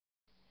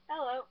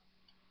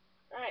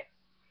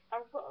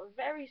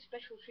very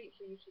special treat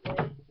for you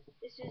today.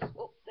 This is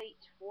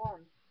update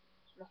 1.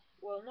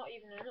 Well, not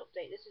even an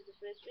update, this is the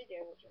first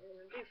video which I'm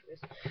going to do for this.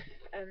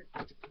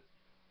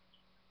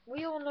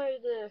 We all know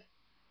the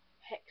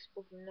hex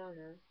of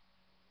Nano.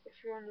 If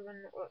you're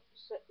wondering what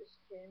set this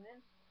came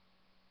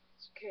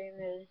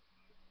in,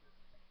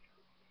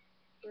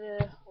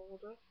 the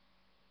holder.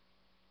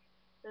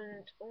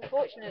 And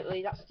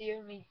unfortunately, that's the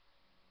only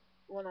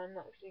one I've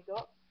actually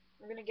got.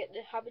 I'm going to get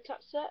the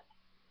habitat set.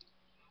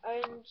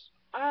 And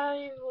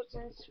I was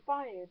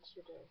inspired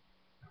today.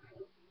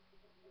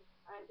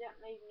 And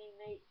that made me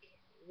make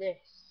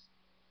this.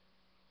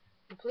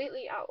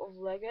 Completely out of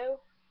Lego.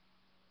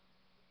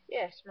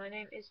 Yes, my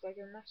name is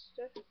Lego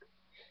Master.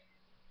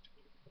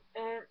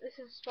 This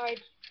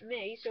inspired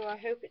me, so I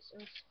hope it's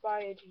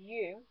inspired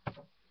you.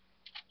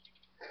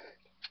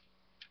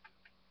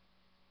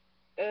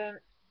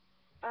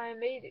 I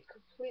made it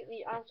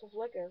completely out of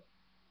Lego.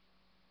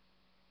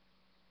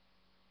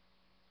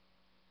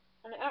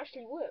 And it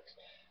actually works.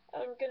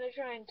 I'm gonna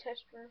try and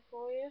test one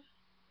for you.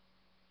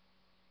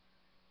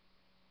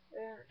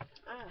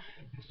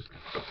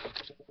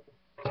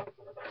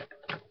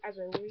 As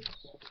always.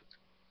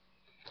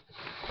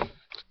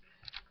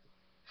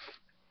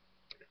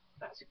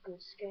 That's a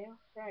good scale.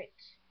 Right.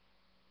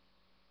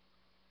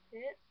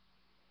 Here.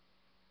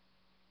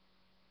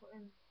 Put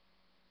in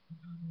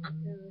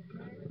over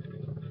here.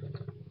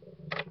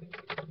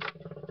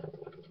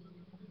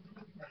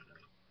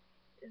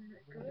 Isn't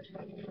that good?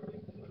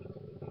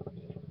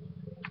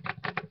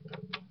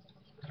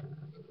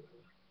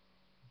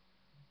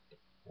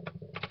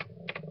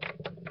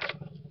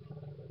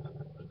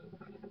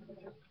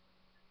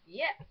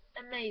 Yeah,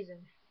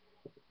 amazing.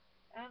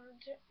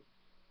 And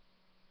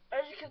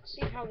as you can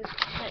see how this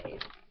is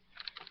made,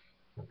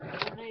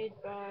 it's made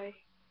by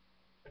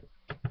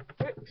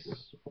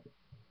bricks,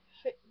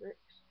 thick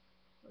bricks,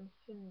 and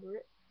thin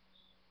bricks.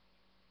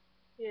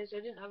 Yes,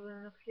 I didn't have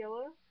enough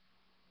yellow.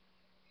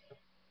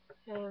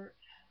 I'm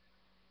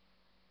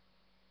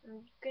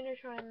gonna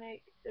try and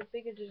make a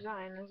bigger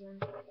design, as in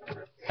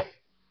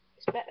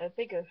it's better,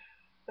 bigger,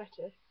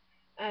 better.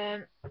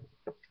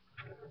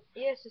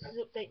 Yes, this is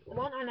update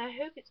 1, and I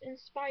hope it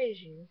inspires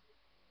you,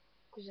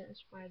 because it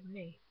inspired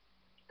me.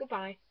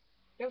 Goodbye.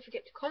 Don't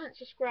forget to comment,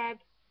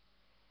 subscribe,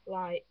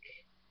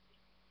 like.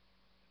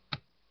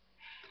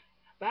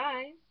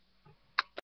 Bye.